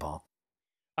 16, Paul?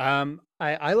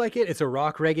 I like it. It's a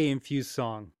rock reggae infused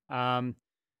song.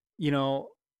 You know,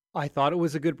 I thought it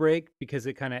was a good break because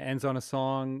it kind of ends on a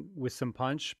song with some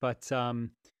punch. But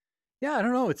yeah, I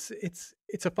don't know. It's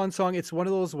a fun song. It's one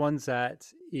of those ones that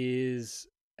is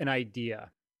an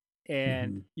idea,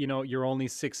 and Mm-hmm. you know, you're only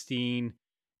 16.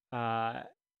 Uh,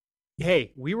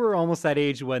 Hey, we were almost that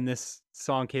age when this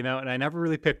song came out, and I never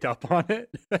really picked up on it.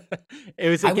 It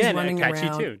was I was again a running catchy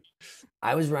around. tune.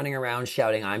 I was running around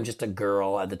shouting, "I'm just a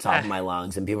girl" at the top of my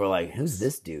lungs, and people were like, "Who's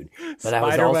this dude?" But I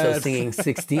was Spider also webs. singing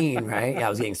 16, right? Yeah, I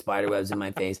was getting spider webs in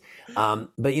my face.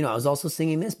 But I was also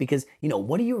singing this because,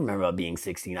 what do you remember about being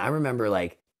 16? I remember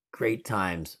like great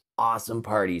times, awesome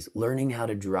parties, learning how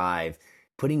to drive,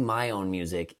 putting my own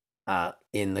music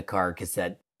in the car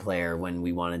cassette player when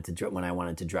when I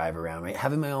wanted to drive around, right?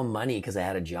 Having my own money because I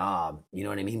had a job, you know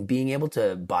what I mean? Being able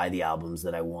to buy the albums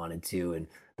that I wanted to and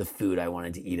the food I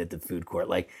wanted to eat at the food court.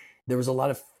 Like there was a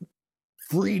lot of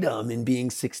freedom in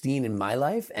being 16 in my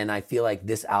life. And I feel like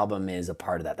this album is a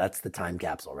part of that. That's the time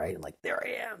capsule, right? And like, there I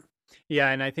am. Yeah,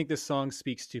 and I think this song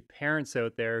speaks to parents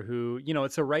out there who,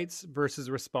 it's a rights versus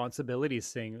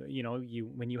responsibilities thing.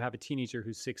 You when you have a teenager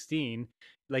who's 16,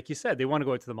 like you said, they want to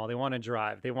go out to the mall, they want to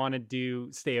drive, they want to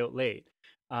stay out late.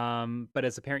 But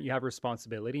as a parent, you have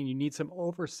responsibility and you need some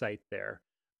oversight there.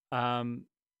 Um,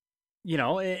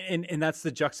 and that's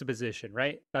the juxtaposition,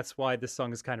 right? That's why this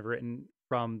song is kind of written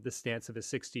from the stance of a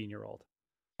 16-year-old.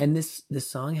 And this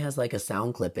song has like a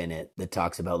sound clip in it that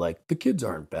talks about like the kids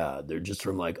aren't bad. They're just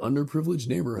from like underprivileged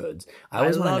neighborhoods. I I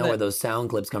always want to love know where it. those sound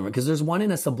clips come from because there's one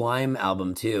in a Sublime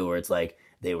album too where it's like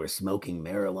they were smoking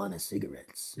marijuana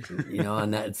cigarettes, on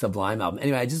that Sublime album.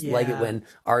 Anyway, I just like it Yeah. when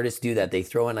artists do that. They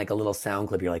throw in like a little sound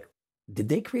clip. You're like, did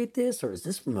they create this or is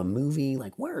this from a movie?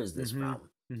 Like, where is this Mm-hmm. from?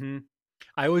 Mm-hmm.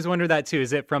 I always wonder that too.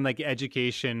 Is it from like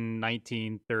Education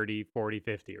 1930, 40,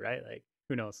 50, right? Like,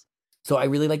 who knows? So I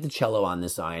really like the cello on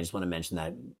this song. I just want to mention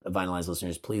that, Vinylized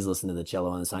listeners, please listen to the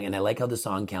cello on the song. And I like how the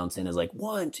song counts in as like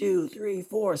 1, 2, 3,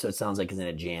 4. So it sounds like it's in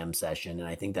a jam session. And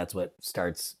I think that's what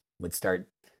would start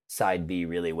side B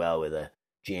really well with a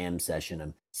jam session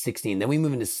of 16. Then we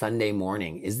move into Sunday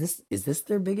Morning. Is this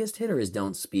their biggest hit or is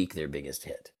Don't Speak their biggest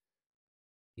hit?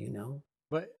 You know?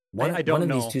 But One I one don't of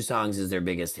these know. two songs is their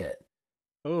biggest hit.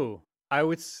 Oh, I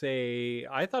would say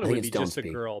I thought I it think would it's be Don't just a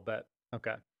Speak. girl, but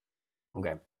okay.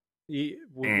 Okay. We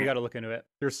got to look into it.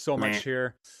 There's so much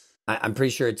here. I'm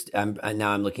pretty sure it's.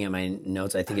 Now I'm looking at my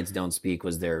notes. I think it's "Don't Speak"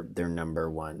 was their number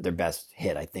one, their best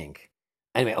hit. I think.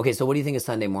 Anyway, okay. So what do you think of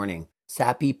Sunday Morning?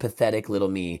 Sappy, pathetic little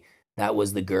me. That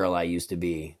was the girl I used to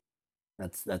be.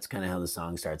 That's kind of how the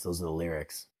song starts. Those are the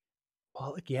lyrics.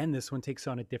 Well, again, this one takes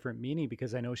on a different meaning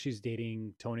because I know she's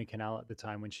dating Tony Canal at the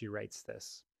time when she writes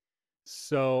this.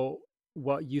 So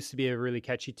what used to be a really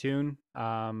catchy tune,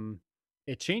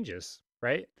 it changes,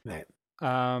 right? Right.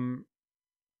 Um,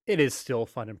 it is still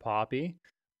fun and poppy,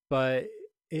 but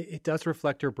it does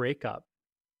reflect her breakup.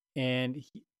 And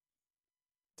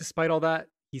despite all that,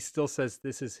 he still says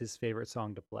this is his favorite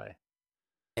song to play.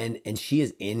 And she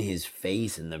is in his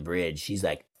face in the bridge. She's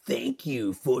like, "Thank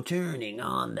you for turning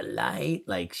on the light."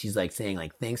 Like she's like saying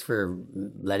like, "Thanks for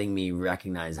letting me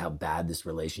recognize how bad this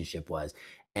relationship was."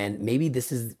 And maybe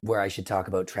this is where I should talk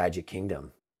about Tragic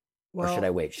Kingdom. Or should I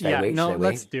Well, wait? Should I yeah, wait? Should no, I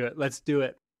let's wait? do it. Let's do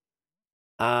it.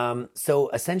 So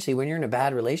essentially, when you're in a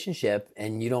bad relationship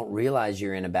and you don't realize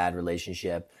you're in a bad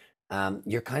relationship,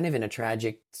 you're kind of in a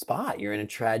tragic spot. You're in a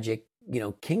tragic,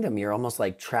 kingdom. You're almost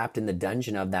like trapped in the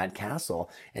dungeon of that castle.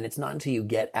 And it's not until you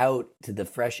get out to the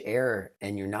fresh air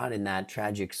and you're not in that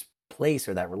tragic place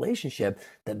or that relationship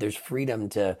that there's freedom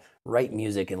to write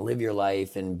music and live your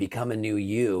life and become a new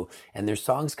you. And there's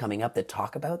songs coming up that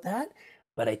talk about that.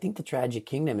 But I think the Tragic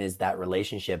Kingdom is that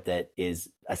relationship that is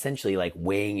essentially like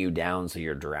weighing you down so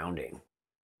you're drowning,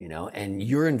 and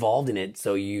you're involved in it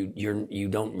so you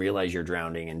don't realize you're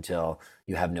drowning until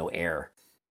you have no air.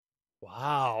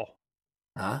 Wow.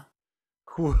 Huh?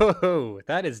 Whoa,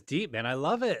 that is deep, man. I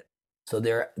love it. So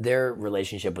their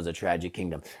relationship was a Tragic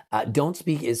Kingdom. Don't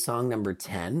Speak is song number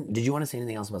 10. Did you want to say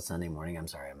anything else about Sunday Morning? I'm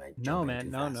sorry, I might No, jumping man.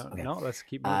 too No, fast. no, Okay. no. Let's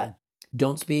keep Uh, moving.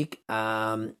 Don't Speak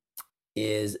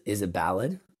is a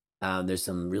ballad. There's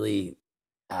some really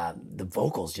the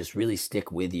vocals just really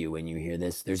stick with you when you hear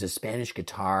this. There's a Spanish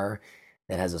guitar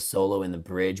that has a solo in the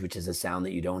bridge, which is a sound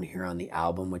that you don't hear on the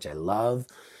album, which I love.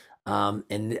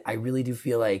 And I really do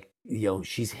feel like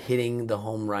she's hitting the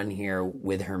home run here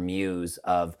with her muse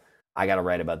of I got to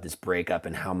write about this breakup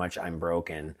and how much I'm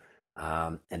broken.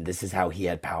 And this is how he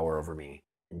had power over me.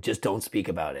 And just don't speak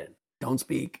about it. Don't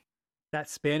speak. That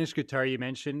Spanish guitar you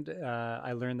mentioned,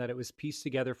 I learned that it was pieced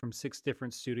together from 6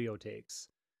 different studio takes.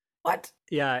 What?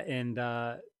 Yeah, and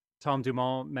Tom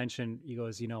Dumont mentioned, he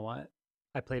goes, you know what?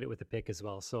 I played it with a pick as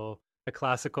well. So the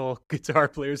classical guitar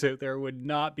players out there would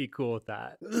not be cool with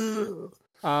that.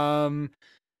 Um,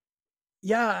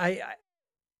 yeah, I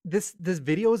this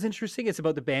video is interesting. It's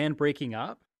about the band breaking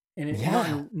up. and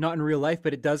Yeah. not in real life,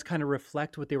 but it does kind of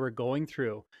reflect what they were going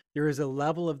through. There is a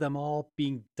level of them all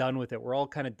being done with it. We're all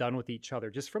kind of done with each other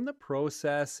just from the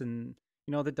process and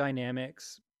the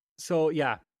dynamics. So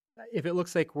yeah, if it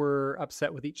looks like we're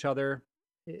upset with each other,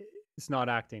 it's not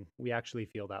acting. We actually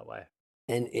feel that way.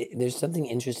 And there's something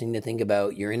interesting to think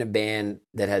about. You're in a band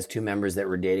that has two members that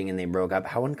were dating and they broke up.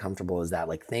 How uncomfortable is that?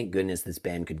 Like, thank goodness this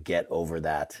band could get over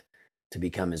that to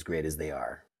become as great as they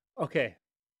are. Okay,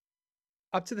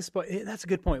 up to this point, that's a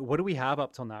good point. What do we have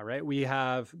up till now, right? We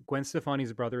have Gwen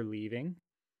Stefani's brother leaving.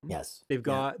 Yes. They've Yeah.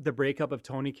 got the breakup of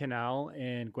Tony Canal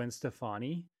and Gwen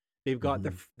Stefani. They've got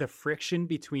Mhm. the friction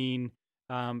between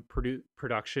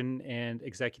production and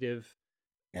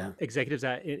Yeah. executives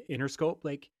at Interscope.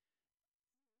 Like,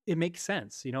 it makes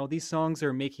sense. These songs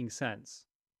are making sense.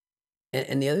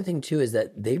 And the other thing too is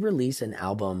that they release an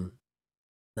album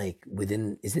like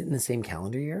is it in the same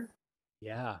calendar year?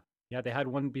 Yeah. Yeah. They had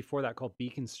one before that called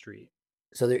Beacon Street.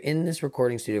 So they're in this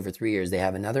recording studio for 3 years. They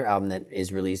have another album that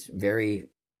is released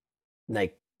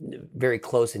like very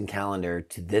close in calendar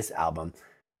to this album.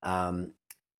 Um,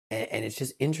 and it's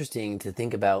just interesting to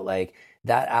think about like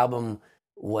that album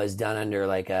was done under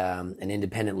like an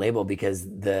independent label because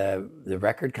the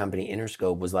record company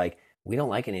Interscope was like, we don't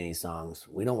like any of these songs.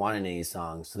 We don't want any of these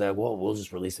songs. So that we'll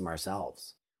just release them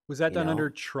ourselves. Was that You done under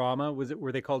know? Trauma?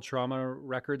 Were they called Trauma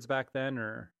Records back then,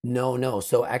 or? No, no.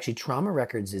 So actually, Trauma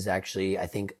Records is actually, I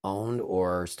think, owned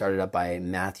or started up by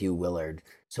Matthew Willard.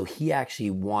 So he actually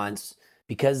wants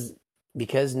because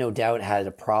No Doubt had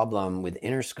a problem with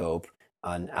Interscope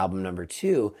on album number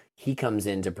two. He comes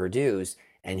in to produce,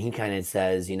 and he kind of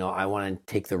says, I want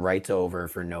to take the rights over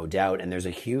for No Doubt. And there's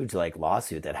a huge like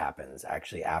lawsuit that happens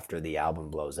actually after the album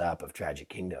blows up of Tragic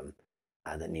Kingdom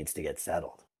that needs to get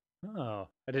settled. Oh,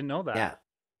 I didn't know that. Yeah.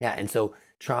 Yeah. And so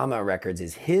Trauma Records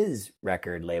is his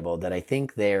record label that I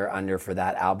think they're under for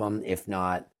that album. If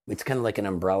not, it's kind of like an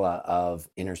umbrella of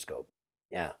Interscope.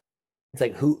 Yeah. It's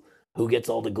like who gets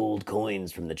all the gold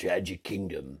coins from the Tragic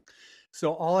Kingdom?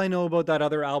 So all I know about that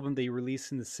other album they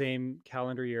released in the same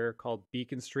calendar year called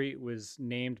Beacon Street was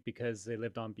named because they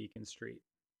lived on Beacon Street.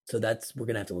 So we're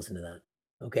gonna have to listen to that.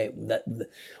 Okay,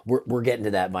 we're getting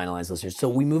to that, Vinylized listeners. So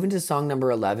we move into song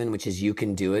number 11, which is "You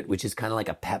Can Do It," which is kind of like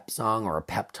a pep song or a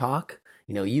pep talk.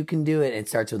 You can do it. It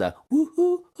starts with a woo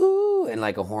hoo hoo and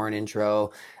like a horn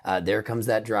intro. There comes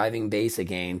that driving bass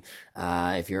again.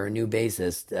 If you're a new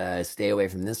bassist, stay away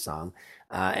from this song.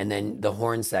 And then the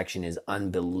horn section is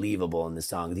unbelievable in the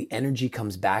song. The energy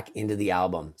comes back into the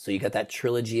album. So you got that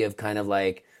trilogy of kind of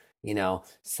like,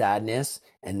 sadness,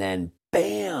 and then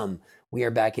bam, we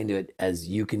are back into it as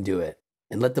 "You Can Do It."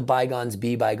 And let the bygones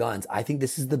be bygones. I think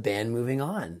this is the band moving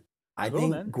on. I Cool,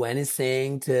 think man. Gwen is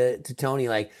saying to Tony,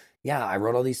 like, yeah, I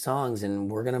wrote all these songs and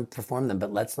we're going to perform them,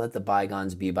 but let's let the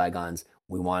bygones be bygones.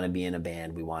 We want to be in a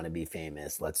band. We want to be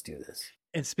famous. Let's do this.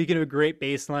 And speaking of great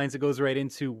bass lines, it goes right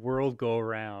into "World Go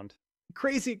Around."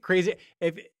 Crazy, crazy.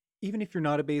 Even if you're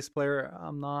not a bass player,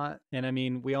 I'm not. And I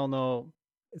mean, we all know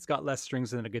it's got less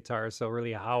strings than a guitar, so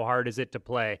really, how hard is it to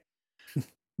play?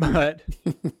 But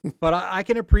I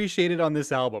can appreciate it on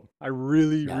this album. I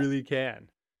really, Yeah. really can.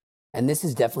 And this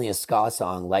is definitely a ska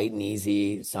song, light and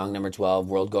easy. Song number 12,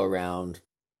 "World Go Around."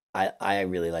 I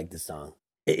really like this song.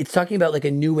 It's talking about like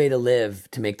a new way to live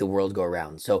to make the world go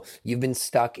around. So you've been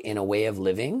stuck in a way of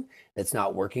living that's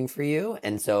not working for you.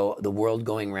 And so the world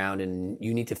going round, and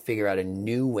you need to figure out a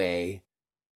new way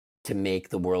to make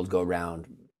the world go round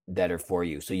better for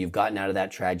you. So you've gotten out of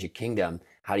that tragic kingdom.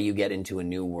 How do you get into a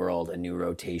new world, a new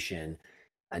rotation,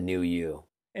 a new you?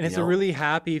 And it's a really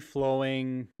happy,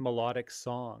 flowing, melodic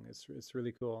song. It's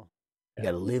really cool. You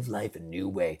got to live life a new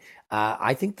way.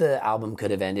 I think the album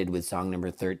could have ended with song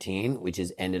number 13, which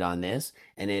is ended on this,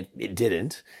 and it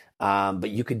didn't. But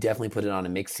you could definitely put it on a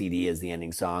mixed CD as the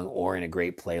ending song or in a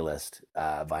great playlist,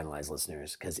 Vinylized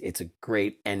listeners, because it's a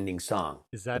great ending song.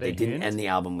 Is that But they a didn't hint? end the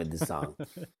album with this song.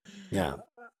 Yeah.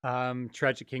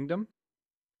 Tragic Kingdom.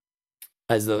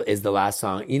 As the last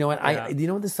song. You know what? Yeah. Do you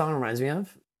know what this song reminds me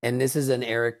of? And this is an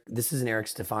Eric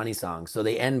Stefani song. So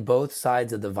they end both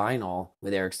sides of the vinyl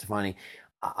with Eric Stefani.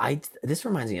 This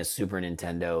reminds me of Super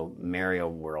Nintendo Mario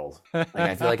World. Like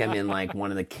I feel like I'm in like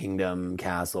one of the kingdom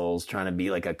castles trying to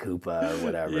be like a Koopa or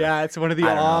whatever. Yeah, it's one of the I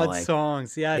don't know, odd like,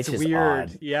 songs. Yeah, it's just weird.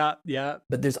 odd. Yeah, yeah.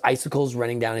 But there's icicles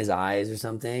running down his eyes or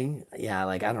something. Yeah,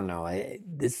 like I don't know.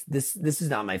 This is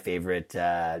not my favorite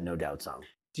No Doubt song.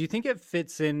 Do you think it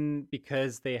fits in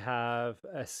because they have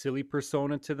a silly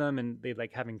persona to them and they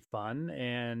like having fun,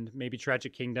 and maybe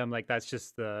Tragic Kingdom, like that's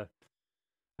just the,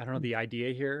 I don't know, the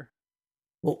idea here?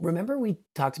 Well, remember we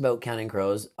talked about Counting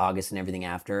Crows, August and Everything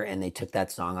After, and they took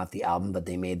that song off the album, but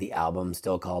they made the album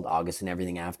still called August and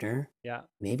Everything After? Yeah.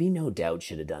 Maybe No Doubt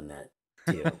should have done that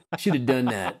too. Should have done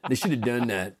that. They should have done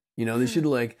that. You know, they should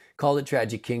have like called it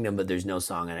Tragic Kingdom, but there's no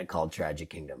song on it called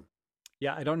Tragic Kingdom.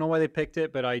 Yeah, I don't know why they picked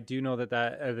it, but I do know that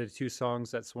of the two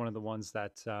songs, that's one of the ones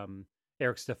that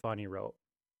Eric Stefani wrote.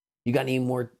 You got any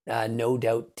more No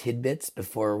Doubt tidbits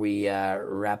before we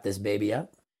wrap this baby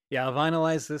up? Yeah,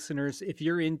 Vinylize listeners, if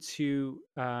you're into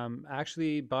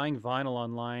actually buying vinyl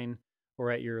online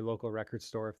or at your local record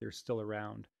store, if they're still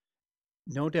around,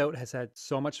 No Doubt has had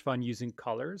so much fun using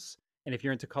colors. And if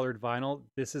you're into colored vinyl,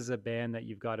 this is a band that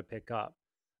you've got to pick up.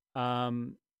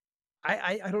 Um,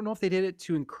 I don't know if they did it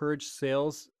to encourage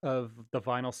sales of the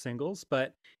vinyl singles,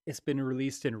 but it's been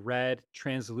released in red,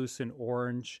 translucent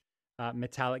orange,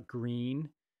 metallic green,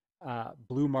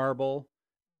 blue marble.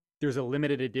 There's a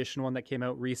limited edition one that came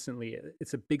out recently.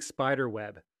 It's a big spider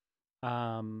web.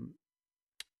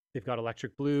 They've got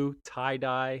electric blue,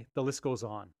 tie-dye, the list goes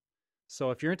on. So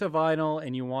if you're into vinyl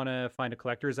and you want to find a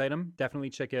collector's item, definitely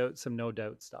check out some No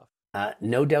Doubt stuff.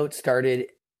 No Doubt started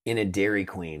in a Dairy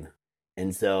Queen.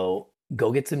 And so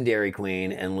go get some Dairy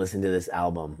Queen and listen to this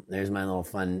album. There's my little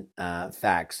fun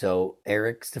fact. So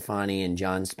Eric Stefani and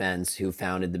John Spence, who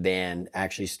founded the band,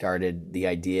 actually started the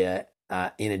idea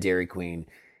in a Dairy Queen.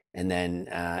 And then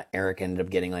Eric ended up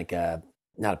getting like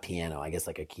not a piano, I guess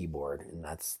like a keyboard. And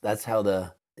that's how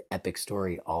the epic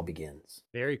story all begins.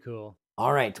 Very cool.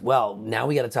 All right. Well, now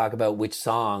we got to talk about which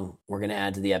song we're going to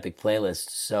add to the epic playlist.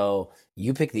 So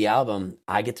you pick the album.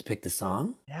 I get to pick the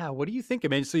song. Yeah. What do you think,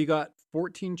 man? So you got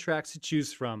 14 tracks to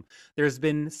choose from. There's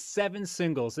been 7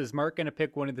 singles. Is Mark going to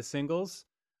pick one of the singles?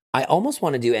 I almost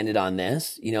want to do End It On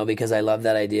This, because I love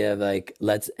that idea of like,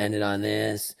 let's end it on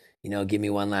this, give me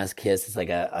one last kiss. It's like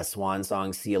a swan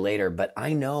song, see you later. But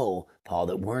I know, Paul,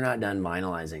 that we're not done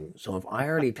vinylizing. So if I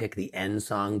already pick the end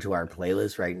song to our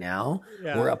playlist right now,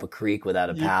 we're up a creek without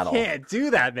a paddle. You can't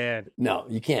do that, man. No,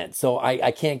 you can't. So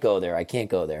I can't go there.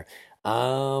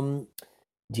 Do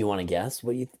you want to guess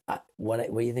what you think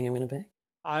I'm going to pick?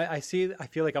 I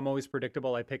feel like I'm always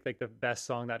predictable. I pick like the best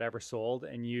song that ever sold,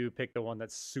 and you pick the one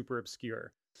that's super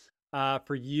obscure.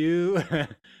 For you,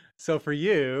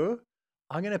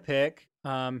 I'm gonna pick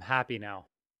 "Happy Now."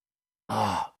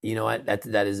 Oh, you know what?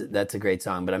 That's a great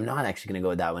song, but I'm not actually gonna go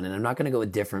with that one, and I'm not gonna go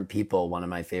with "Different People," one of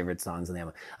my favorite songs on the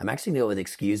album. I'm actually gonna go with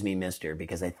 "Excuse Me, Mister,"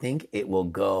 because I think it will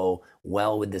go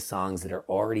well with the songs that are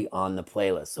already on the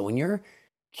playlist. So when you're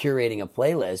curating a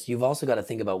playlist, you've also got to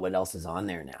think about what else is on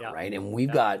there now, right? And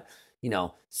we've got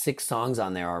 6 songs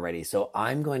on there already. So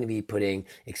I'm going to be putting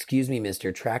 "Excuse Me,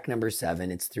 Mister," track number 7.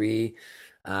 It's 3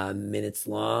 minutes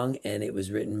long, and it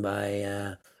was written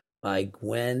by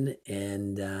Gwen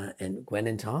and Gwen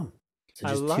and Tom. So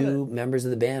just 2 members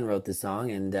of the band wrote this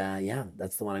song, and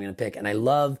that's the one I'm going to pick. And I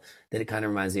love that it kind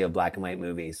of reminds me of black and white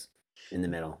movies in the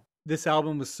middle. This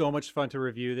album was so much fun to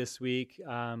review this week.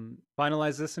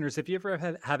 Vinylize listeners, if you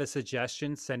ever have a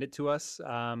suggestion, send it to us.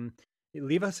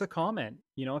 Leave us a comment.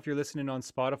 If you're listening on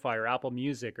Spotify or Apple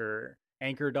Music or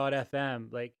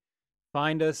Anchor.fm, like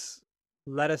find us,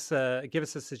 let us give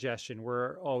us a suggestion.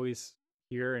 We're always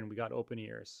here and we got open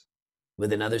ears.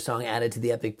 With another song added to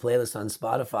the epic playlist on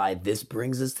Spotify, this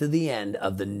brings us to the end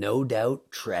of the No Doubt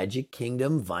Tragic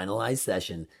Kingdom Vinylize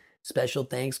session. Special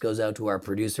thanks goes out to our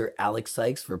producer, Alex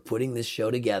Sykes, for putting this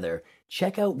show together.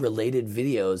 Check out related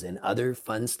videos and other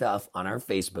fun stuff on our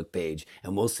Facebook page.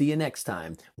 And we'll see you next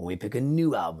time when we pick a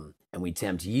new album and we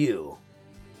tempt you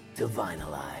to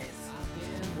vinylize.